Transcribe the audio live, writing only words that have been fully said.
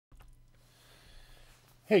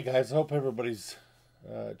Hey guys, I hope everybody's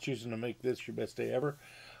choosing to make this your best day ever.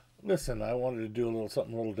 Listen, I wanted to do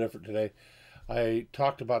something a little different today. I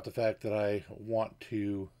talked about the fact that I want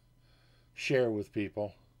to share with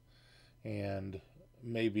people and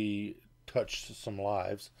maybe touch some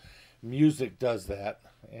lives. Music does that,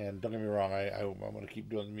 and don't get me wrong, I'm going to keep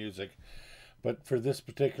doing the music. But for this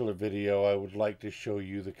particular video, I would like to show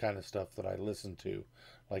you the kind of stuff that I listen to,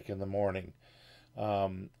 like in the morning.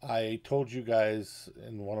 I told you guys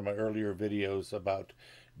in one of my earlier videos about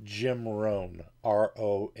Jim Rohn,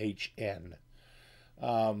 R-O-H-N.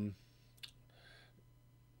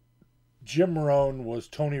 Jim Rohn was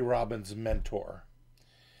Tony Robbins' mentor,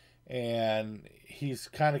 and he's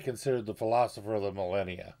kind of considered the philosopher of the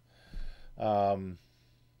millennia.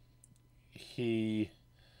 He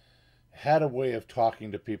had a way of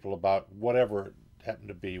talking to people about whatever it happened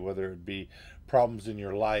to be, whether it be problems in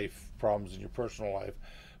your life, problems in your personal life,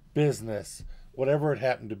 business, whatever it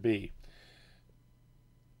happened to be.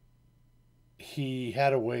 He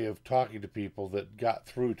had a way of talking to people that got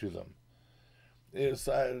through to them. It's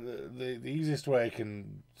the easiest way I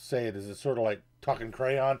can say it is it's sort of like talking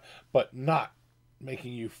crayon, but not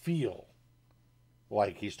making you feel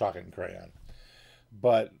like he's talking crayon.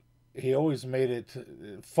 But he always made it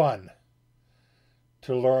fun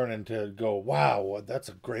to learn and to go, wow, that's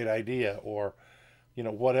a great idea, or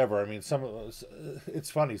whatever. I mean, it's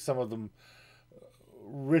funny, some of the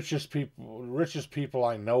richest people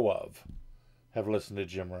I know of have listened to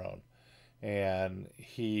Jim Rohn, and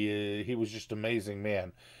he was just an amazing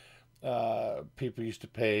man. People used to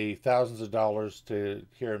pay thousands of dollars to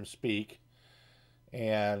hear him speak,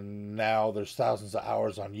 and now there's thousands of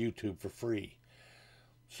hours on YouTube for free.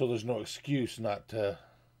 So there's no excuse not to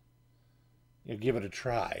give it a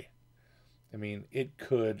try. I mean, it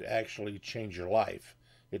could actually change your life.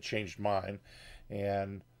 It changed mine,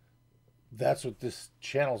 and that's what this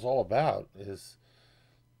channel's all about, is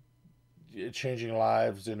changing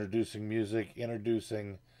lives, introducing music,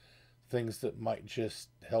 introducing things that might just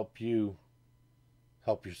help you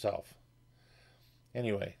help yourself.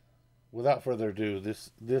 Anyway, without further ado,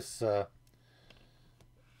 this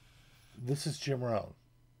is Jim Rohn,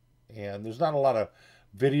 and there's not a lot of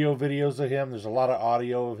videos of him. There's a lot of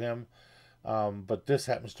audio of him, but this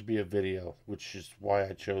happens to be a video, which is why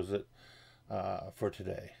I chose it for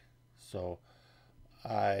today. So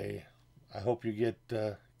I hope you get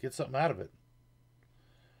something out of it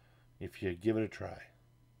if you give it a try.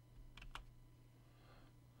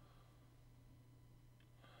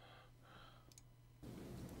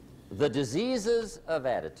 The diseases of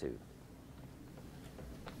attitude.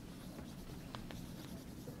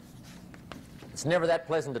 It's never that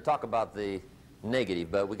pleasant to talk about the negative,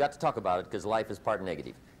 but we got to talk about it because life is part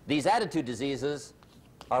negative. These attitude diseases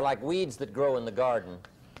are like weeds that grow in the garden.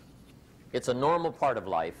 It's a normal part of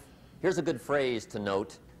life. Here's a good phrase to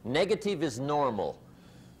note. Negative is normal.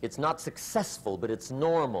 It's not successful, but it's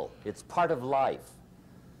normal. It's part of life.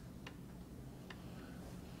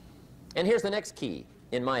 And here's the next key,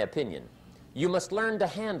 in my opinion. You must learn to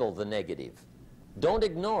handle the negative. Don't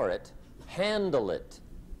ignore it. Handle it.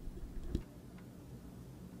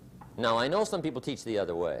 Now, I know some people teach the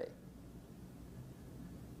other way.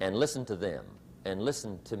 And listen to them, and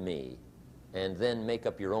listen to me, and then make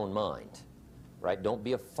up your own mind. Right? Don't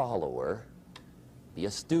be a follower. Be a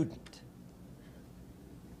student.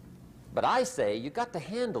 But I say you got to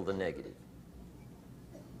handle the negative.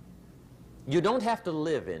 You don't have to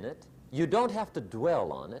live in it. You don't have to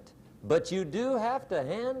dwell on it. But you do have to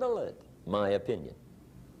handle it, my opinion.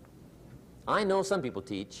 I know some people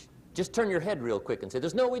teach, just turn your head real quick and say,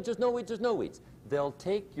 there's no weeds, there's no weeds, there's no weeds. They'll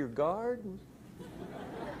take your garden.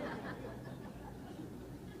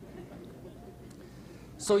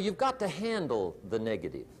 So you've got to handle the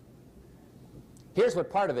negative. Here's what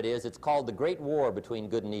part of it is. It's called the Great War Between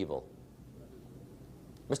Good and Evil.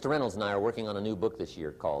 Mr. Reynolds and I are working on a new book this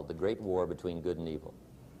year called The Great War Between Good and Evil.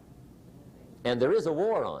 And there is a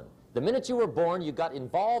war on. The minute you were born, you got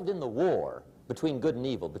involved in the war between good and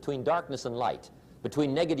evil, between darkness and light,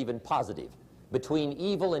 between negative and positive, between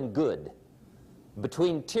evil and good,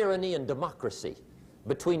 between tyranny and democracy,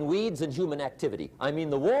 between weeds and human activity. I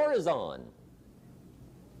mean, the war is on.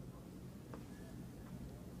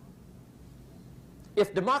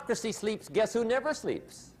 If democracy sleeps, guess who never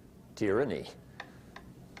sleeps? Tyranny.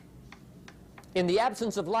 In the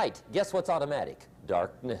absence of light, guess what's automatic?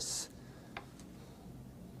 Darkness.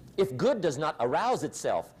 If good does not arouse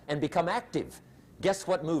itself and become active, guess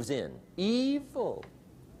what moves in? Evil.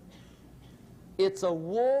 It's a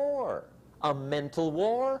war. a mental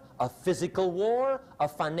war, a physical war, a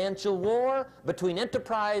financial war, between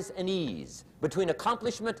enterprise and ease, between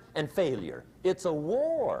accomplishment and failure. It's a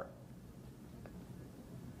war.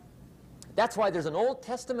 That's why there's an Old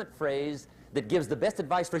Testament phrase that gives the best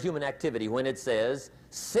advice for human activity when it says,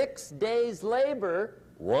 6 days labor,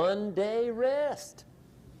 1 day rest.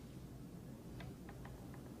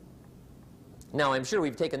 Now, I'm sure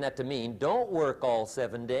we've taken that to mean don't work all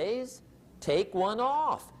 7 days, take one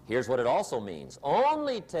off. Here's what it also means.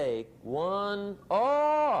 Only take one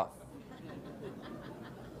off.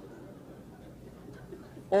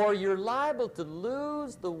 Or you're liable to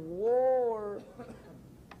lose the war.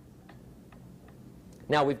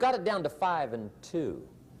 Now, we've got it down to 5 and 2.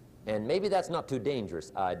 And maybe that's not too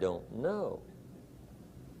dangerous. I don't know.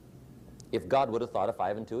 If God would have thought of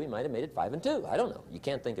 5 and 2, he might have made it 5 and 2. I don't know. You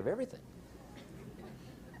can't think of everything.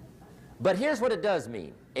 But here's what it does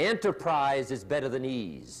mean. Enterprise is better than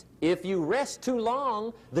ease. If you rest too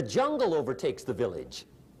long, the jungle overtakes the village.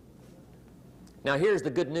 Now here's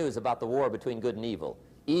the good news about the war between good and evil.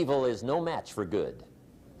 Evil is no match for good,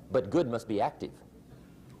 but good must be active.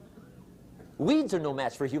 Weeds are no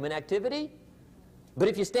match for human activity, but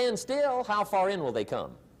if you stand still, how far in will they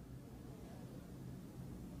come?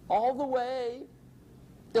 All the way.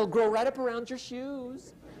 They'll grow right up around your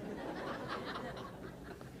shoes.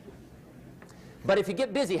 But if you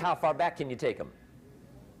get busy, how far back can you take them?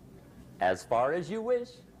 As far as you wish.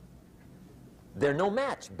 They're no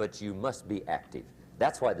match, but you must be active.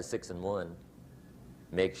 That's why the 6 and 1.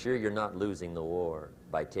 Make sure you're not losing the war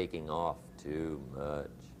by taking off too much.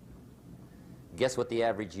 Guess what the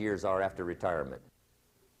average years are after retirement?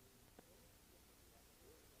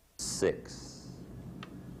 6.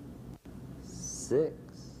 6.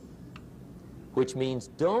 Which means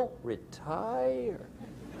don't retire.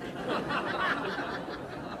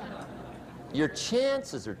 Your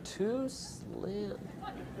chances are too slim.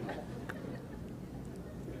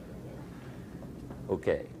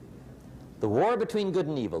 Okay. The war between good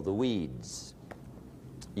and evil, the weeds.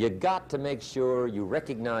 You got to make sure you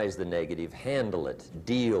recognize the negative, handle it,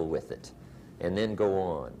 deal with it, and then go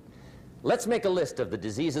on. Let's make a list of the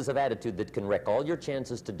diseases of attitude that can wreck all your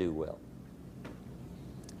chances to do well.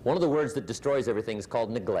 One of the words that destroys everything is called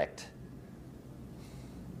neglect.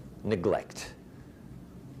 Neglect.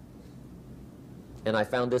 And I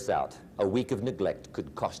found this out. A week of neglect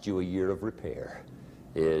could cost you a year of repair.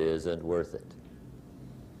 It isn't worth it.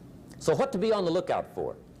 So what to be on the lookout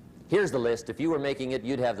for? Here's the list. If you were making it,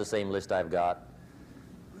 you'd have the same list I've got.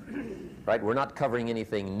 Right? We're not covering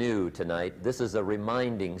anything new tonight. This is a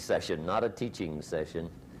reminding session, not a teaching session.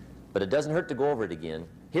 But it doesn't hurt to go over it again.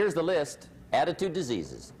 Here's the list. Attitude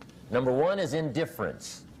diseases. Number 1 is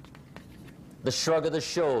indifference. The shrug of the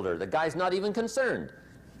shoulder. The guy's not even concerned.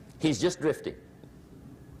 He's just drifting.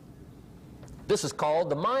 This is called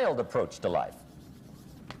the mild approach to life.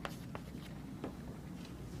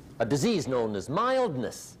 A disease known as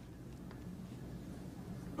mildness.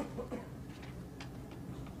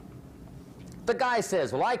 The guy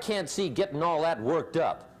says, well, I can't see getting all that worked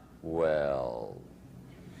up. Well,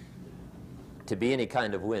 to be any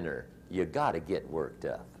kind of winner, you got to get worked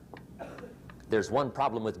up. There's one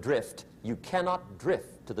problem with drift. You cannot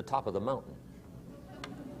drift to the top of the mountain.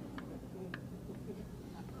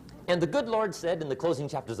 And the good Lord said in the closing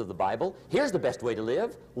chapters of the Bible, here's the best way to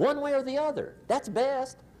live, one way or the other. That's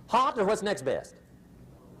best. Hot or what's next best?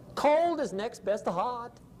 Cold is next best to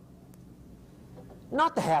hot.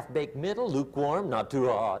 Not the half-baked middle, lukewarm, not too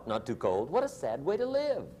hot, not too cold. What a sad way to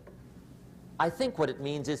live. I think what it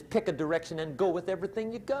means is pick a direction and go with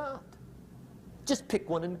everything you got. Just pick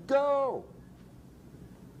one and go.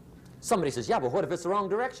 Somebody says, yeah, but what if it's the wrong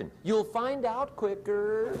direction? You'll find out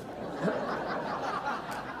quicker.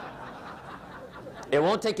 It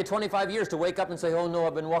won't take you 25 years to wake up and say, oh no,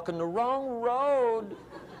 I've been walking the wrong road.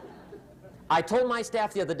 I told my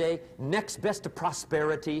staff the other day, next best to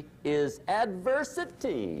prosperity is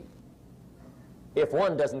adversity. If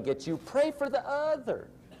one doesn't get you, pray for the other.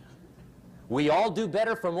 We all do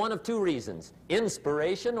better from one of 2 reasons,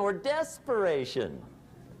 inspiration or desperation.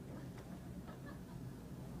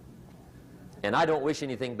 And I don't wish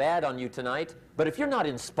anything bad on you tonight, but if you're not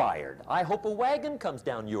inspired, I hope a wagon comes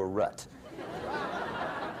down your rut.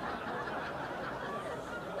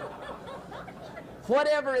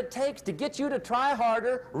 Whatever it takes to get you to try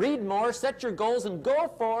harder, read more, set your goals, and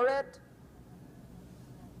go for it.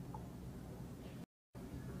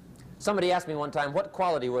 Somebody asked me one time, what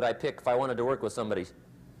quality would I pick if I wanted to work with somebody?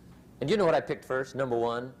 And you know what I picked first? Number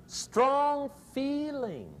 1, strong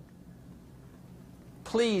feeling.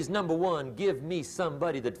 Please, number 1, give me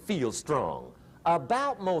somebody that feels strong.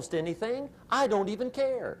 About most anything, I don't even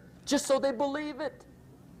care. just so they believe it.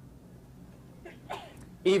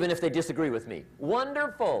 Even if they disagree with me.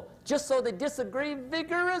 Wonderful. Just so they disagree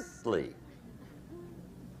vigorously.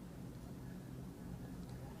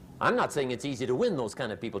 I'm not saying it's easy to win those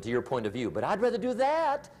kind of people to your point of view, but I'd rather do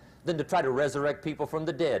that than to try to resurrect people from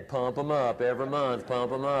the dead. Pump them up every month,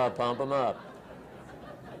 pump them up, pump them up.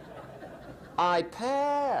 I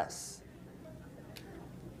pass.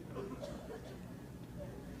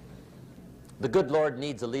 The good Lord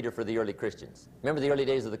needs a leader for the early Christians. Remember the early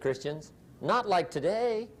days of the Christians? Not like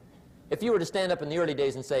today. If you were to stand up in the early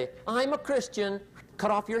days and say, I'm a Christian,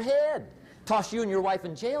 cut off your head, toss you and your wife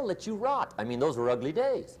in jail, let you rot. I mean, those were ugly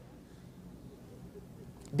days.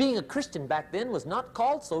 Being a Christian back then was not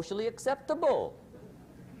called socially acceptable.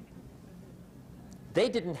 They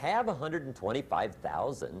didn't have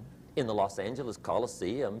 125,000 in the Los Angeles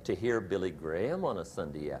Coliseum to hear Billy Graham on a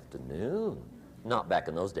Sunday afternoon. Not back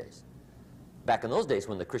in those days. Back in those days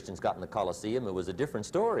when the Christians got in the Coliseum, it was a different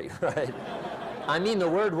story, right? I mean, the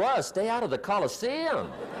word was, stay out of the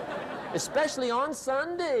Coliseum, especially on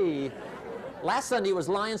Sunday. Last Sunday was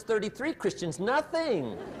Lions 33, Christians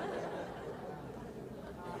nothing.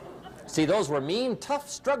 See, those were mean, tough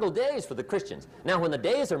struggle days for the Christians. Now, when the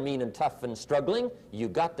days are mean and tough and struggling, you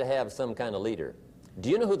got to have some kind of leader.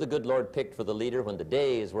 Do you know who the good Lord picked for the leader when the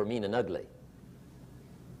days were mean and ugly?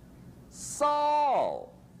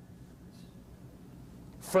 Saul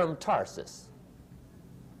from Tarsus.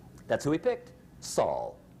 That's who he picked,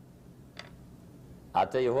 Saul. I'll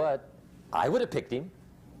tell you what, I would have picked him.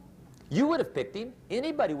 You would have picked him.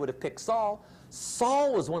 Anybody would have picked Saul.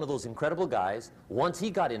 Saul was one of those incredible guys. Once he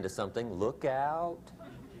got into something, look out.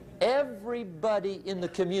 Everybody in the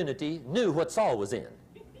community knew what Saul was in.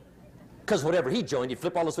 Because whatever he joined, he'd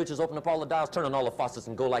flip all the switches, open up all the dials, turn on all the faucets,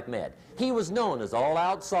 and go like mad. He was known as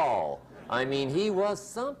All-Out Saul. I mean, he was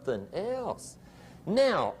something else.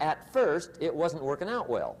 Now, at first, it wasn't working out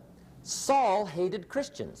well. Saul hated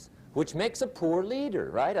Christians, which makes a poor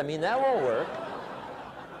leader, right? I mean, that won't work.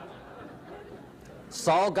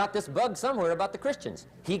 Saul got this bug somewhere about the Christians.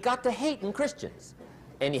 He got to hating Christians.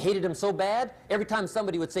 And he hated them so bad, every time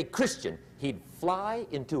somebody would say Christian, he'd fly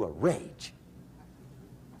into a rage.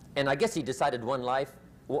 And I guess he decided one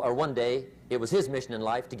day, it was his mission in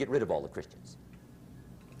life to get rid of all the Christians.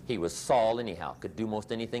 He was Saul anyhow, could do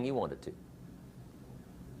most anything he wanted to.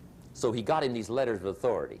 So he got him these letters of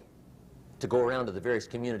authority to go around to the various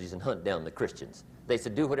communities and hunt down the Christians. They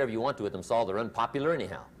said, do whatever you want to with them, Saul, they're unpopular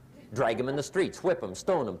anyhow. Drag them in the streets, whip them,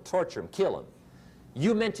 stone them, torture them, kill them.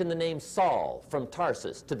 You mention the name Saul from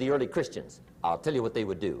Tarsus to the early Christians, I'll tell you what they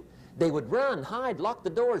would do. They would run, hide, lock the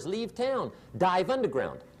doors, leave town, dive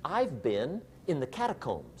underground. I've been in the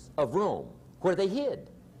catacombs of Rome where they hid.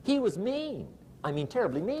 He was mean. I mean,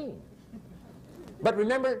 terribly mean. But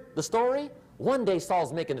remember the story? One day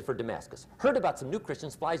Saul's making it for Damascus. Heard about some new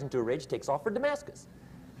Christians, flies into a rage, takes off for Damascus.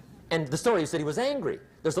 And the story said he was angry.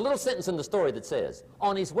 There's a little sentence in the story that says,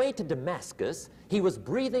 on his way to Damascus, he was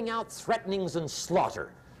breathing out threatenings and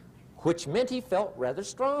slaughter, which meant he felt rather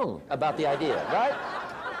strong about the idea, right?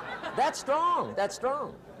 That's strong, that's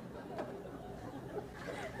strong.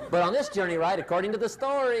 But on this journey, right, according to the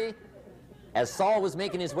story, as Saul was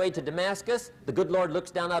making his way to Damascus, the good Lord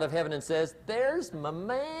looks down out of heaven and says, there's my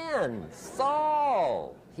man,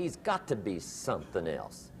 Saul. He's got to be something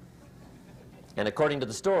else. And according to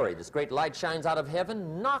the story, this great light shines out of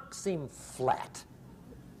heaven, knocks him flat,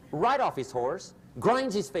 right off his horse,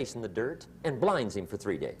 grinds his face in the dirt, and blinds him for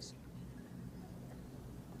 3 days.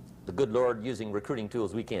 The good Lord using recruiting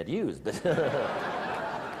tools we can't use, but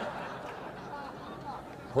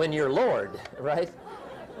when you're Lord, right?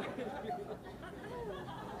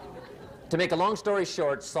 To make a long story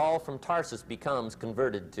short, Saul from Tarsus becomes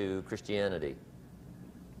converted to Christianity.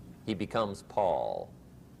 He becomes Paul,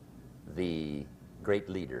 the great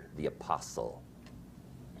leader, the apostle.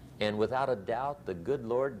 And without a doubt, the good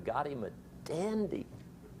Lord got him a dandy.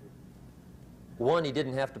 One he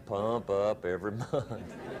didn't have to pump up every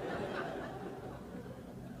month.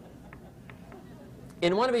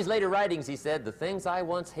 In one of his later writings, he said, the things I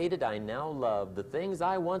once hated, I now love. The things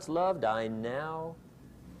I once loved, I now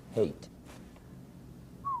hate.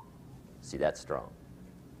 See, that's strong.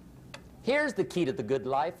 Here's the key to the good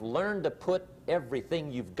life. Learn to put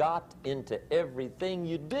everything you've got into everything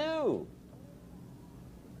you do.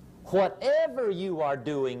 Whatever you are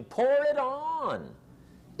doing, pour it on.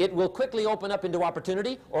 It will quickly open up into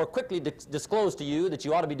opportunity or quickly disclose to you that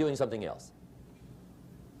you ought to be doing something else.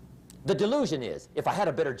 The delusion is, if I had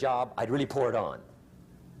a better job, I'd really pour it on.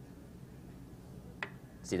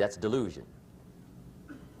 See, that's delusion.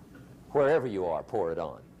 Wherever you are, pour it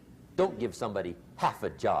on. Don't give somebody half a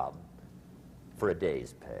job for a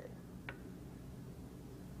day's pay.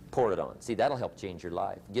 Pour it on. See, that'll help change your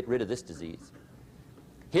life. Get rid of this disease.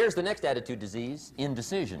 Here's the next attitude disease,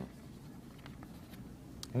 indecision.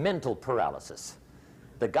 Mental paralysis.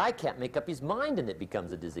 The guy can't make up his mind and it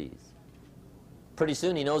becomes a disease. Pretty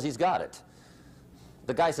soon he knows he's got it.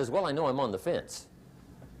 The guy says, well, I know I'm on the fence.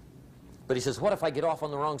 But he says, what if I get off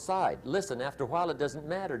on the wrong side? Listen, after a while it doesn't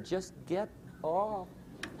matter. Just get off.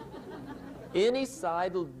 Any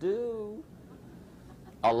side will do.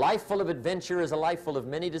 A life full of adventure is a life full of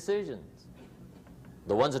many decisions.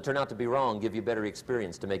 The ones that turn out to be wrong give you better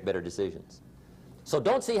experience to make better decisions. So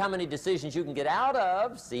don't see how many decisions you can get out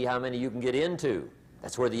of, see how many you can get into.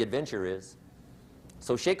 That's where the adventure is.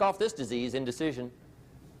 So shake off this disease, indecision.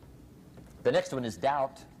 The next one is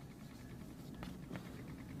doubt.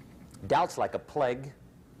 Doubt's like a plague.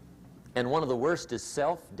 And one of the worst is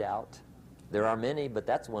self-doubt. There are many, but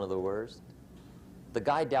that's one of the worst. The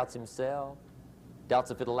guy doubts himself. Doubts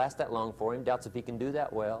if it'll last that long for him. Doubts if he can do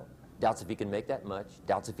that well. Doubts if he can make that much.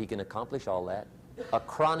 Doubts if he can accomplish all that. A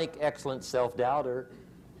chronic, excellent self-doubter.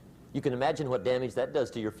 You can imagine what damage that does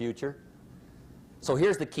to your future. So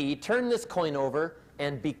here's the key. Turn this coin over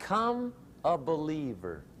and become a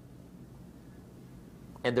believer.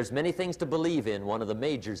 And there's many things to believe in. One of the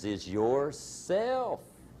majors is yourself.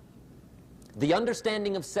 The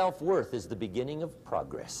understanding of self-worth is the beginning of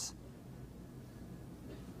progress.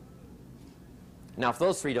 Now, if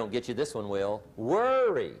those three don't get you, this one will.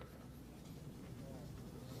 Worry.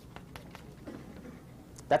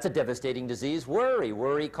 That's a devastating disease. Worry.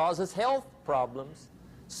 Worry causes health problems,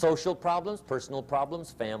 social problems, personal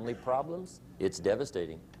problems, family problems. It's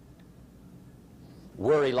devastating.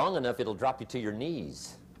 Worry long enough, it'll drop you to your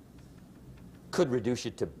knees. Could reduce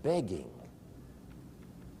you to begging.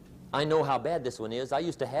 I know how bad this one is. I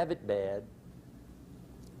used to have it bad.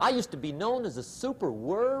 I used to be known as a super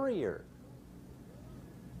worrier.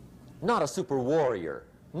 Not a super warrior.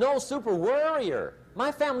 No, super worrier.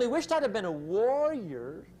 My family wished I'd have been a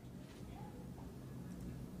warrior.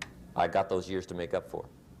 I got those years to make up for.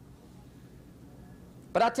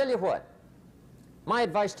 But I'll tell you what. My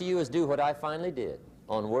advice to you is do what I finally did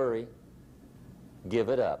on worry. Give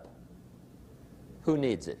it up. Who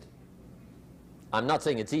needs it? I'm not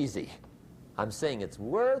saying it's easy. I'm saying it's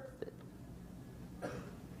worth it.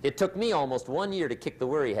 It took me almost 1 year to kick the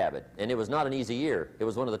worry habit, and it was not an easy year. It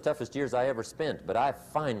was one of the toughest years I ever spent, but I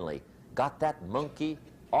finally got that monkey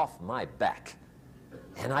off my back.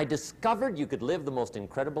 And I discovered you could live the most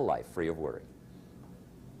incredible life free of worry.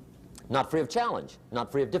 Not free of challenge,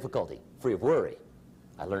 not free of difficulty, free of worry.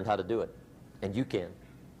 I learned how to do it, and you can.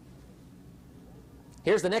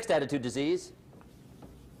 Here's the next attitude disease.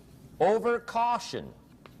 Overcaution.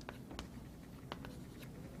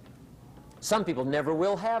 Some people never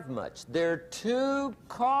will have much. They're too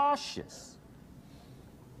cautious.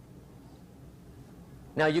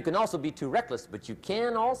 Now, you can also be too reckless, but you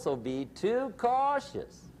can also be too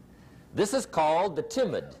cautious. This is called the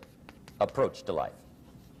timid approach to life.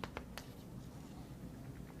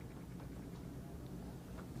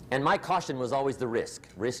 And my caution was always the risk.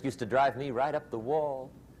 Risk used to drive me right up the wall.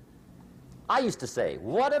 I used to say,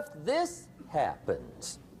 what if this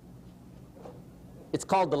happens? It's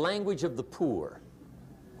called the language of the poor.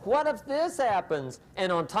 What if this happens?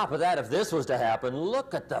 And on top of that, if this was to happen,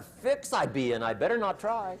 look at the fix I'd be in. I better not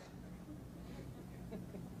try.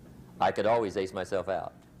 I could always ace myself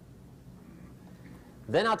out.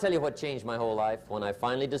 Then I'll tell you what changed my whole life when I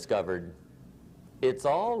finally discovered it's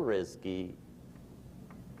all risky.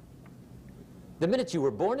 The minute you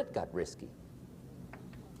were born, it got risky.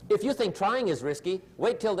 If you think trying is risky,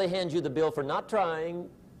 wait till they hand you the bill for not trying.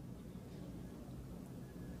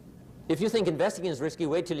 If you think investing is risky,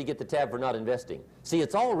 wait till you get the tab for not investing. See,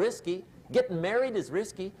 it's all risky. Getting married is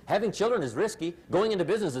risky. Having children is risky. Going into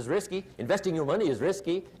business is risky. Investing your money is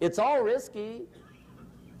risky. It's all risky.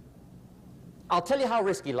 I'll tell you how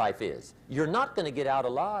risky life is. You're not going to get out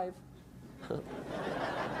alive.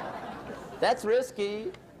 That's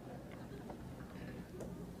risky.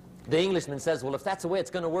 The Englishman says, well, if that's the way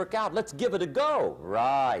it's going to work out, let's give it a go.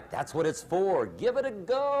 Right, that's what it's for. Give it a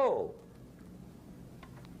go.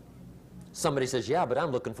 Somebody says, yeah, but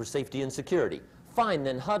I'm looking for safety and security. Fine,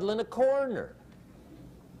 then huddle in a corner.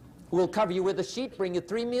 We'll cover you with a sheet, bring you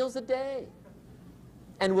 3 meals a day.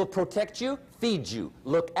 And we'll protect you, feed you,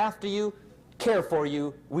 look after you, care for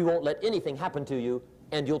you. We won't let anything happen to you,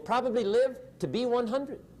 and you'll probably live to be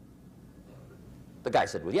 100. The guy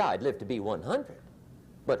said, well, yeah, I'd live to be 100.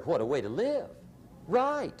 But what a way to live.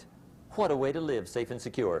 Right. What a way to live, safe and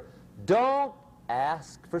secure. Don't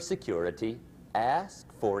ask for security. Ask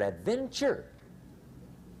for adventure.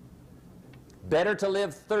 Better to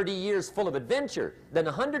live 30 years full of adventure than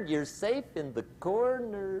 100 years safe in the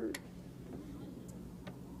corner.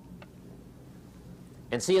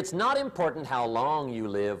 And see, it's not important how long you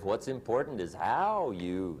live. What's important is how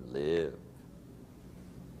you live.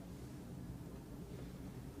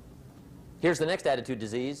 Here's the next attitude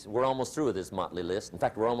disease. We're almost through with this motley list. In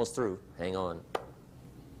fact, we're almost through. Hang on.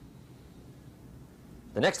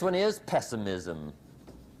 The next one is pessimism.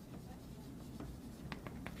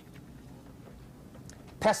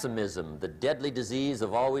 Pessimism, the deadly disease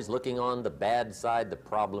of always looking on the bad side, the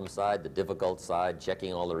problem side, the difficult side,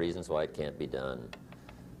 checking all the reasons why it can't be done.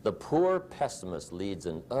 The poor pessimist leads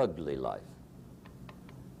an ugly life.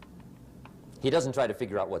 He doesn't try to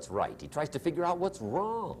figure out what's right. He tries to figure out what's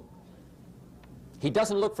wrong. He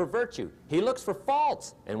doesn't look for virtue. He looks for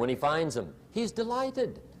faults. And when he finds them, he's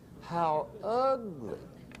delighted. How ugly.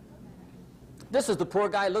 This is the poor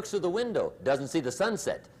guy who looks through the window, doesn't see the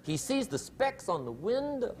sunset. He sees the specks on the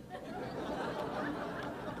window.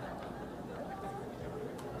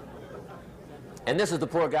 And this is the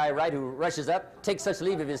poor guy, right, who rushes up, takes such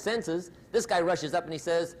leave of his senses. This guy rushes up and he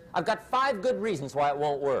says, I've got 5 good reasons why it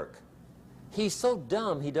won't work. He's so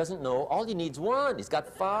dumb he doesn't know all he needs 1. He's got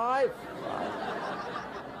 5.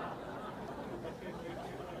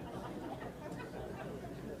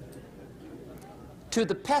 To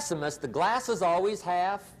the pessimist, the glass is always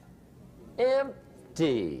half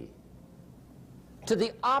empty. To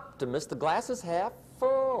the optimist, the glass is half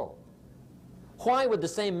full. Why would the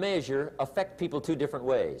same measure affect people 2 different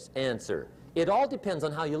ways? Answer, it all depends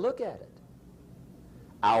on how you look at it.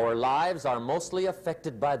 Our lives are mostly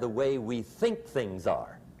affected by the way we think things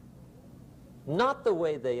are, not the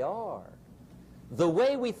way they are. The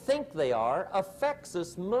way we think they are affects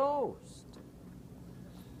us most.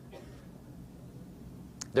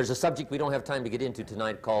 There's a subject we don't have time to get into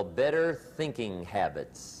tonight called better thinking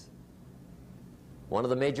habits. One of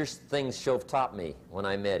the major things Shove taught me when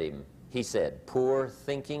I met him, he said, poor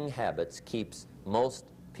thinking habits keeps most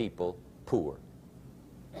people poor.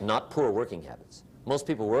 Not poor working habits. Most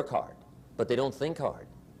people work hard, but they don't think hard.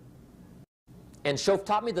 And Shove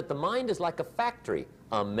taught me that the mind is like a factory,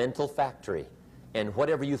 a mental factory. And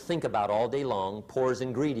whatever you think about all day long pours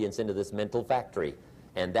ingredients into this mental factory.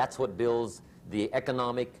 And that's what builds the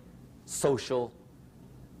economic, social,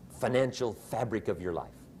 financial fabric of your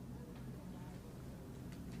life.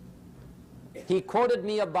 He quoted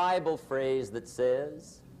me a Bible phrase that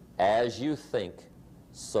says, as you think,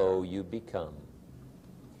 so you become.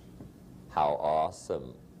 How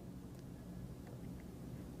awesome.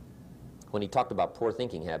 When he talked about poor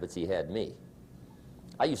thinking habits, he had me.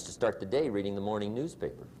 I used to start the day reading the morning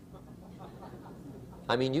newspaper.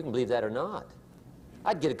 I mean, you can believe that or not.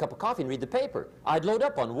 I'd get a cup of coffee and read the paper. I'd load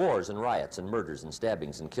up on wars and riots and murders and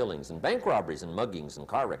stabbings and killings and bank robberies and muggings and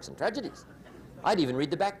car wrecks and tragedies. I'd even read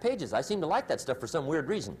the back pages. I seem to like that stuff for some weird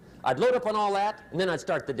reason. I'd load up on all that, and then I'd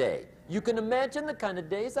start the day. You can imagine the kind of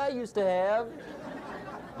days I used to have.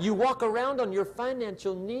 You walk around on your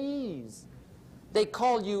financial knees. They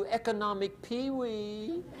call you economic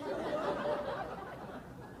peewee.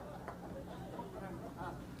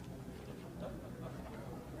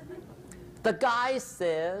 The guy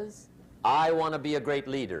says, I want to be a great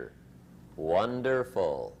leader.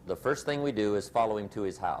 Wonderful. The first thing we do is follow him to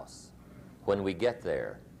his house. When we get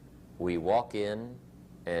there, we walk in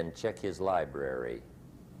and check his library,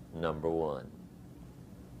 number 1.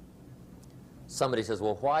 Somebody says,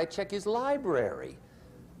 well, why check his library?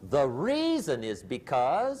 The reason is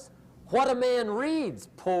because what a man reads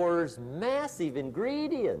pours massive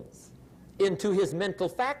ingredients into his mental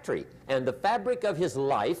factory, and the fabric of his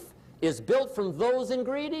life is built from those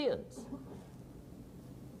ingredients.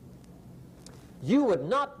 You would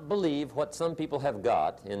not believe what some people have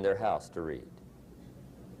got in their house to read.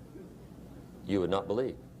 You would not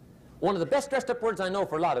believe. One of the best dressed up words I know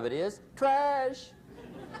for a lot of it is trash.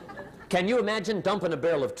 Can you imagine dumping a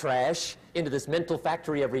barrel of trash into this mental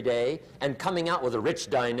factory every day and coming out with a rich,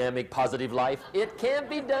 dynamic, positive life? It can't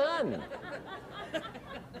be done.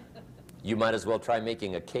 You might as well try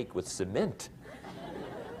making a cake with cement.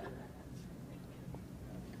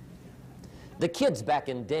 The kids back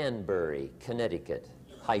in Danbury, Connecticut,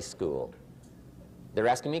 high school, they're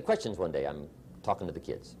asking me questions one day. I'm talking to the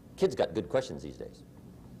kids. Kids got good questions these days.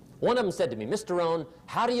 One of them said to me, Mr. Rohn,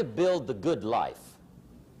 how do you build the good life?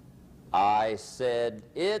 I said,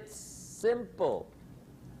 it's simple.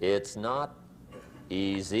 It's not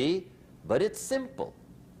easy, but it's simple.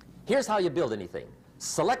 Here's how you build anything.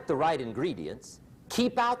 Select the right ingredients,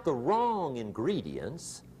 keep out the wrong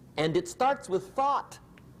ingredients, and it starts with thought.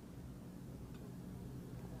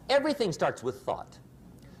 Everything starts with thought.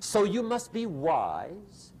 So you must be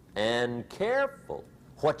wise, and careful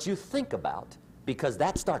what you think about, because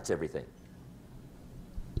that starts everything.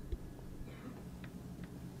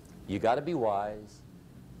 You got to be wise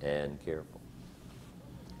and careful.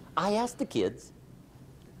 I asked the kids,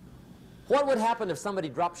 what would happen if somebody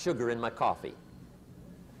dropped sugar in my coffee?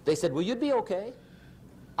 They said, well, you'd be okay.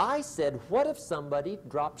 I said, what if somebody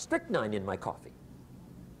dropped strychnine in my coffee?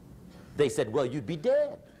 They said, well, you'd be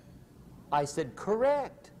dead. I said,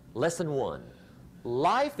 correct. Lesson 1.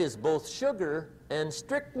 Life is both sugar and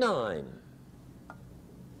strychnine.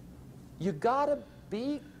 You gotta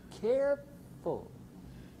be careful.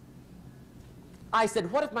 I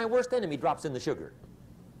said, what if my worst enemy drops in the sugar?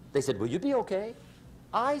 They said, will you be okay?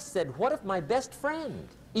 I said, what if my best friend,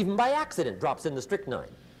 even by accident, drops in the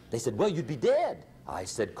strychnine? They said, well, you'd be dead. I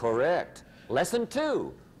said, correct. Lesson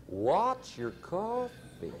 2, watch your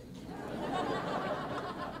coffee.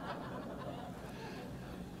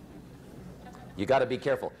 You got to be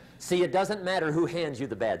careful. See, it doesn't matter who hands you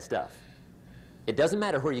the bad stuff. It doesn't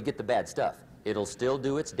matter where you get the bad stuff. It'll still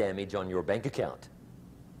do its damage on your bank account,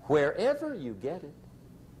 wherever you get it.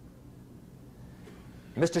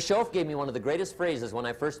 Mr. Schoaf gave me one of the greatest phrases when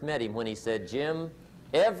I first met him when he said, Jim,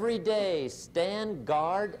 every day stand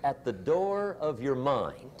guard at the door of your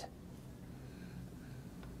mind.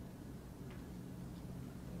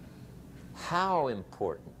 How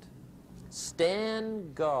important.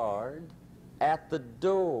 Stand guard at the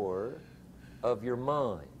door of your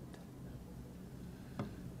mind.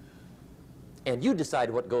 And you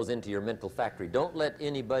decide what goes into your mental factory. Don't let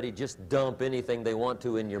anybody just dump anything they want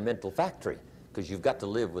to in your mental factory, because you've got to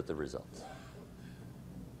live with the results.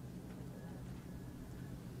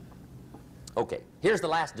 Okay, here's the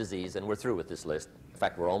last disease, and we're through with this list. In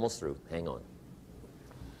fact, we're almost through. Hang on.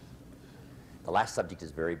 The last subject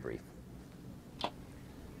is very brief.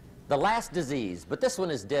 The last disease, but this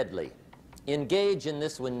one is deadly. Engage in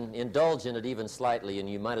this one, indulge in it even slightly, and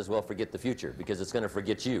you might as well forget the future, because it's going to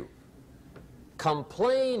forget you.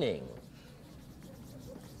 Complaining,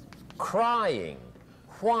 crying,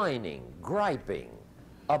 whining, griping,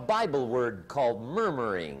 a Bible word called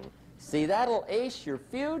murmuring. See, that'll ace your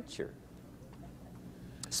future.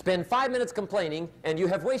 Spend 5 minutes complaining, and you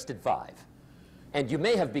have wasted 5. And you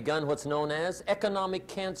may have begun what's known as economic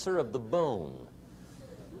cancer of the bone.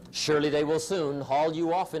 Surely they will soon haul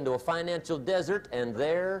you off into a financial desert and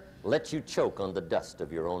there let you choke on the dust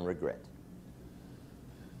of your own regret.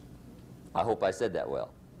 I hope I said that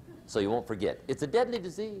well, so you won't forget. It's a deadly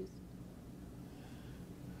disease.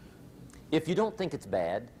 If you don't think it's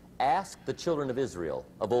bad, ask the children of Israel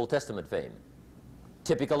of Old Testament fame.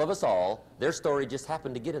 Typical of us all, their story just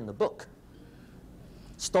happened to get in the book.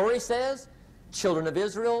 Story says, children of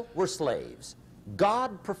Israel were slaves.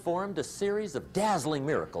 God performed a series of dazzling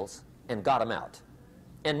miracles and got them out.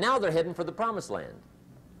 And now they're heading for the promised land.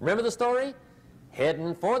 Remember the story?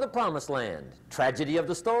 Heading for the promised land. Tragedy of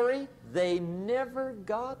the story, they never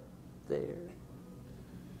got there.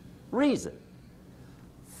 Reason.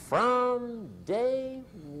 From day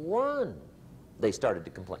one, they started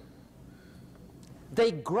to complain.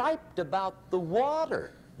 They griped about the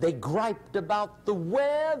water. They griped about the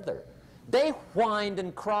weather. They whined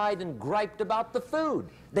and cried and griped about the food.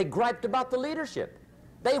 They griped about the leadership.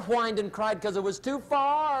 They whined and cried because it was too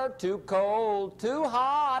far, too cold, too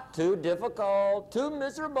hot, too difficult, too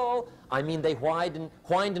miserable. I mean, they whined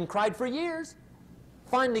and cried for years.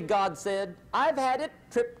 Finally, God said, I've had it,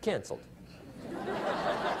 trip canceled.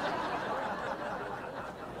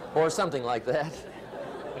 Or something like that.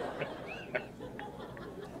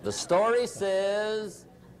 The story says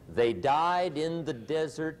they died in the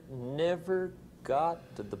desert, never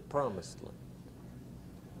got to the promised land.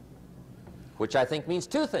 Which I think means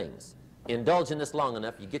 2 things. Indulge in this long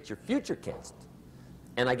enough, you get your future canceled.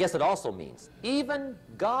 And I guess it also means even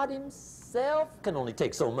God himself can only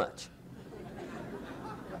take so much.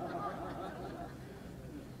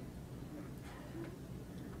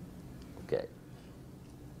 Okay.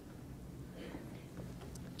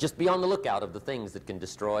 Just be on the lookout of the things that can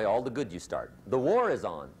destroy all the good you start. The war is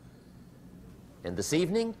on. And this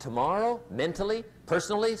evening, tomorrow, mentally,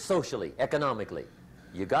 personally, socially, economically,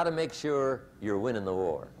 you got to make sure you're winning the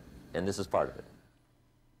war. And this is part of it.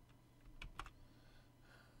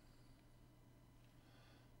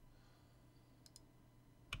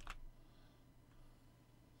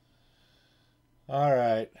 All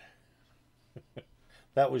right.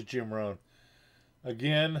 That was Jim Rohn.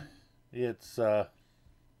 Again, it's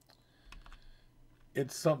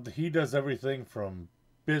something. He does everything from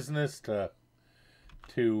business to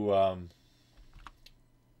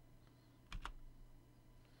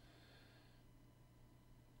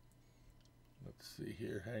let's see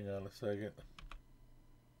here. Hang on a second.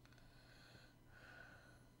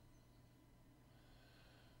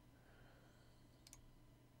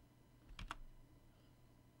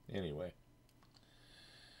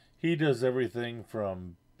 He does everything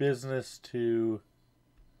from business to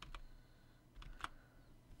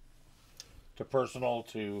personal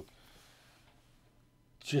to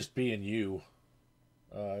just being you.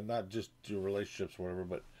 Not just your relationships or whatever,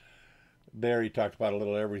 but there he talked about a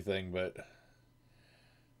little everything. But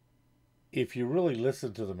if you really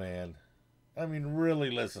listen to the man, I mean,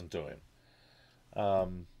 really listen to him,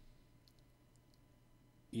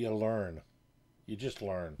 you learn. You just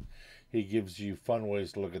learn. He gives you fun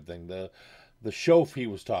ways to look at things. The Shoaf he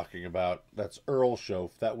was talking about, that's Earl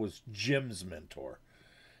Shoaf. That was Jim's mentor.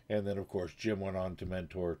 And then, of course, Jim went on to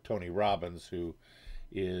mentor Tony Robbins, who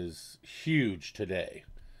is huge today.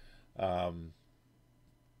 But,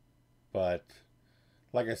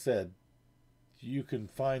 like I said, you can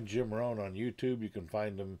find Jim Rohn on YouTube. You can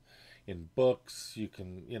find him in books. You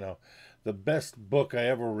can, the best book I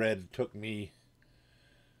ever read took me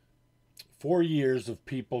 4 years of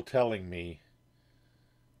people telling me,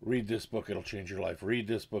 read this book, it'll change your life. Read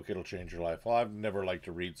this book, it'll change your life. Well, I've never liked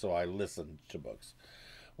to read, so I listened to books.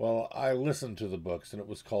 Well, I listened to the books, and it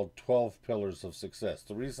was called 12 Pillars of Success.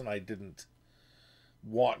 The reason I didn't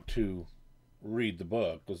want to read the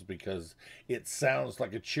book was because it sounds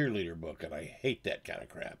like a cheerleader book, and I hate that kind of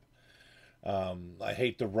crap. I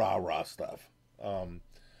hate the rah-rah stuff.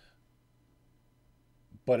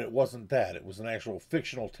 But it wasn't that. It was an actual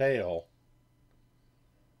fictional tale.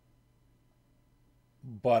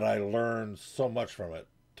 But I learned so much from it.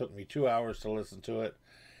 It took me 2 hours to listen to it,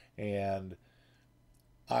 and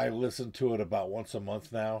I listen to it about once a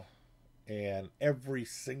month now, and every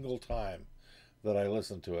single time that I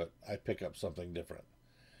listen to it, I pick up something different.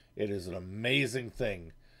 It is an amazing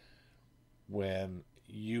thing when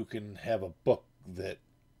you can have a book that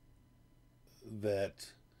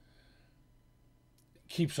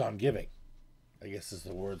keeps on giving, I guess is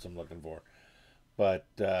the words I'm looking for. But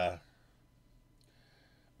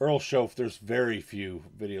Earl Shoaf, there's very few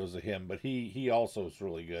videos of him, but he also is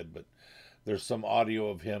really good. But there's some audio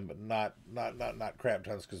of him, but not crap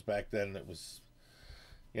tons, because back then it was,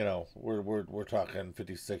 we're talking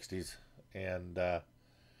 50s, 60s, and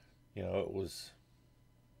it was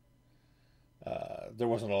there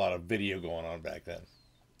wasn't a lot of video going on back then.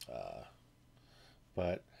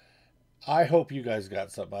 But I hope you guys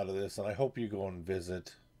got something out of this, and I hope you go and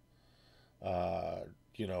visit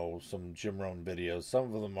some Jim Rohn videos.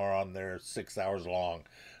 Some of them are on there 6 hours long.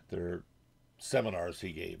 They're seminars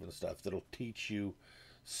he gave and stuff that'll teach you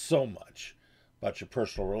so much about your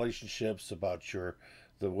personal relationships, about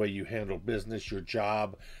the way you handle business, your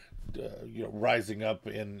job, rising up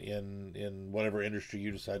in whatever industry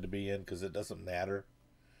you decide to be in, because it doesn't matter.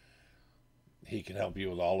 He can help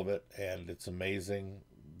you with all of it, and it's amazing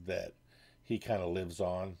that he kind of lives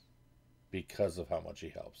on because of how much he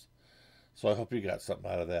helps. So I hope you got something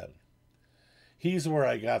out of that. He's where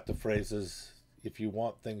I got the phrases, if you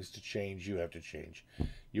want things to change, you have to change.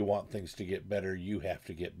 You want things to get better, you have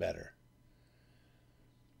to get better.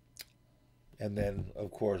 And then, of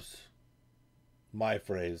course, my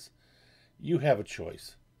phrase, you have a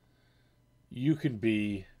choice. You can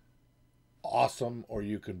be awesome or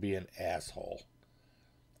you can be an asshole.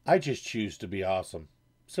 I just choose to be awesome.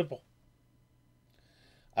 Simple.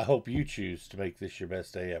 I hope you choose to make this your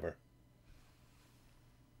best day ever.